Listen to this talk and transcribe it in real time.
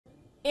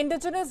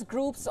Indigenous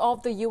groups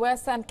of the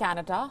US and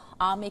Canada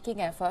are making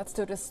efforts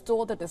to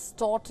restore the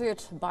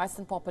distorted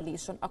bison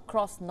population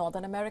across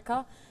Northern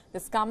America.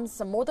 This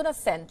comes more than a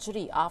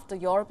century after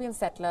European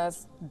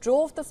settlers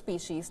drove the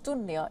species to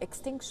near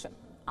extinction.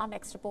 Our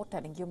next report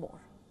telling you more.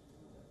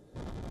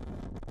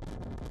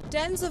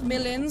 Tens of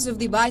millions of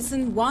the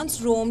bison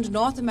once roamed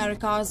North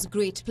America's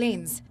Great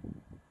Plains.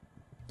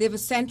 They were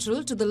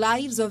central to the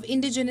lives of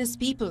indigenous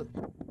people.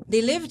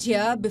 They lived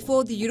here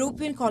before the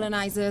European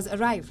colonizers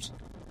arrived.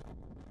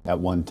 At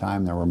one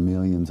time, there were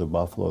millions of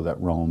buffalo that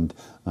roamed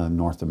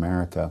North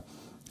America,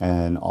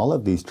 and all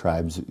of these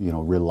tribes,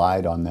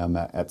 relied on them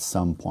at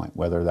some point,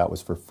 whether that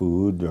was for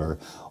food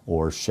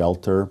or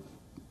shelter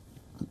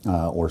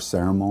or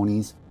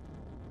ceremonies.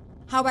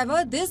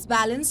 However, this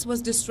balance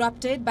was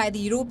disrupted by the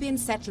European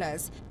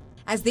settlers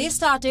as they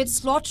started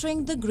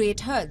slaughtering the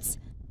great herds.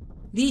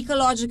 The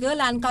ecological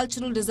and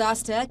cultural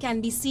disaster can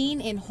be seen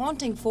in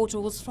haunting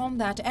photos from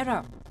that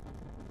era.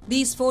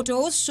 These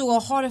photos show a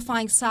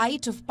horrifying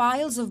sight of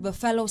piles of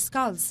buffalo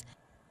skulls.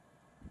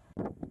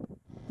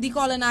 The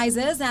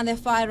colonizers and their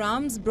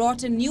firearms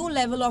brought a new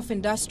level of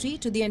industry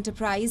to the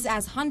enterprise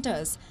as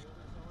hunters.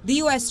 The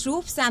US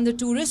troops and the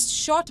tourists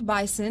shot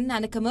bison,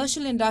 and a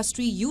commercial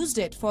industry used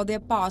it for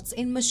their parts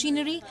in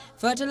machinery,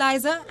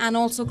 fertilizer and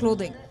also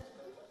clothing.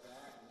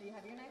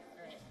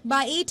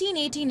 By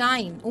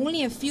 1889,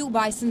 only a few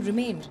bison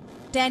remained,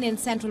 10 in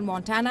central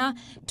Montana,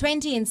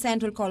 20 in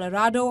central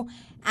Colorado,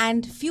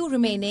 and few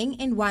remaining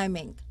in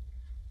Wyoming.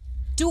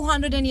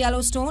 200 in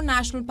Yellowstone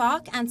National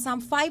Park and some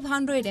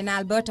 500 in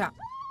Alberta.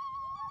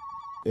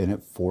 And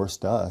it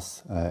forced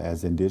us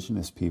as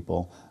indigenous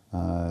people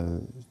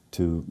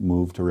to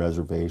move to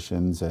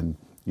reservations and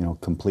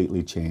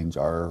completely change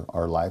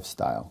our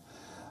lifestyle.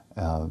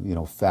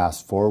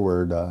 Fast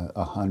forward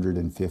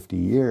 150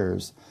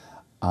 years,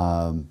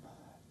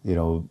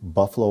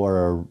 buffalo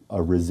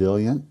are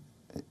resilient.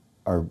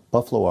 Our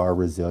buffalo are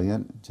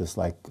resilient, just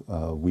like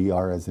we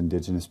are as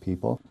indigenous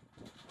people.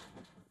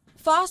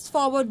 Fast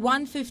forward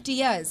 150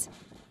 years.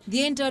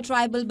 The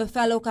Intertribal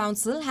Buffalo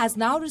Council has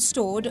now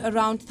restored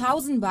around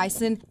 1,000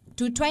 bison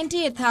to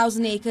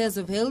 28,000 acres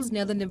of hills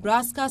near the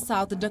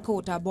Nebraska-South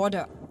Dakota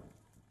border.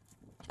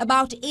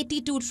 About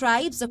 82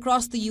 tribes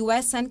across the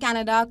US and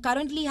Canada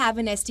currently have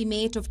an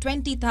estimate of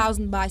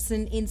 20,000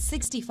 bison in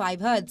 65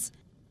 herds.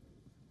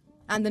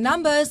 And the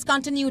numbers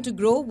continue to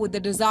grow with the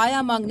desire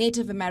among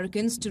Native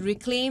Americans to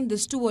reclaim the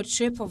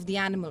stewardship of the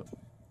animal.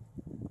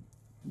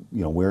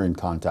 We're in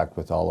contact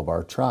with all of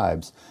our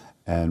tribes,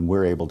 and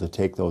we're able to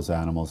take those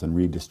animals and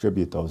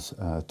redistribute those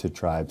to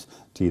tribes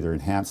to either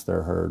enhance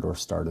their herd or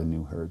start a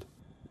new herd.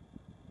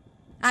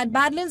 At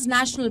Badlands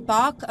National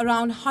Park,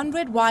 around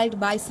 100 wild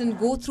bison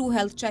go through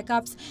health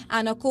checkups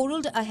and are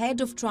corralled ahead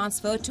of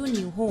transfer to a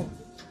new home.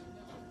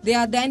 They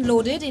are then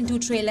loaded into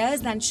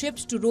trailers and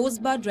shipped to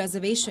Rosebud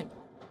Reservation.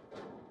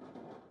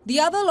 The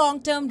other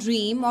long-term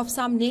dream of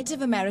some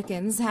Native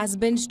Americans has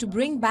been to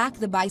bring back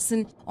the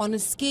bison on a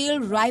scale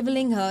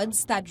rivaling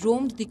herds that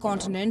roamed the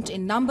continent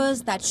in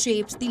numbers that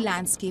shaped the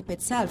landscape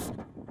itself.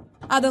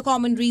 Other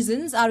common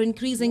reasons are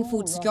increasing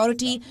food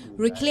security,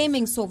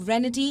 reclaiming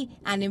sovereignty,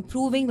 and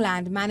improving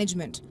land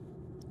management.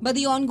 But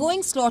the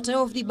ongoing slaughter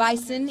of the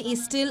bison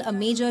is still a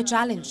major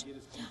challenge.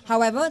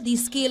 However, the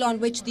scale on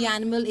which the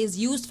animal is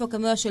used for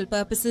commercial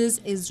purposes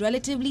is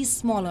relatively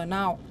smaller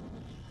now.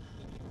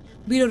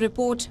 Bureau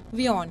Report,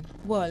 WION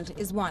World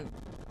is One.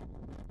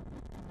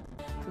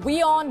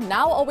 WION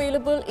now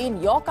available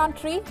in your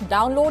country.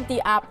 Download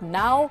the app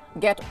now.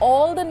 Get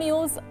all the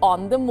news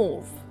on the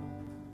move.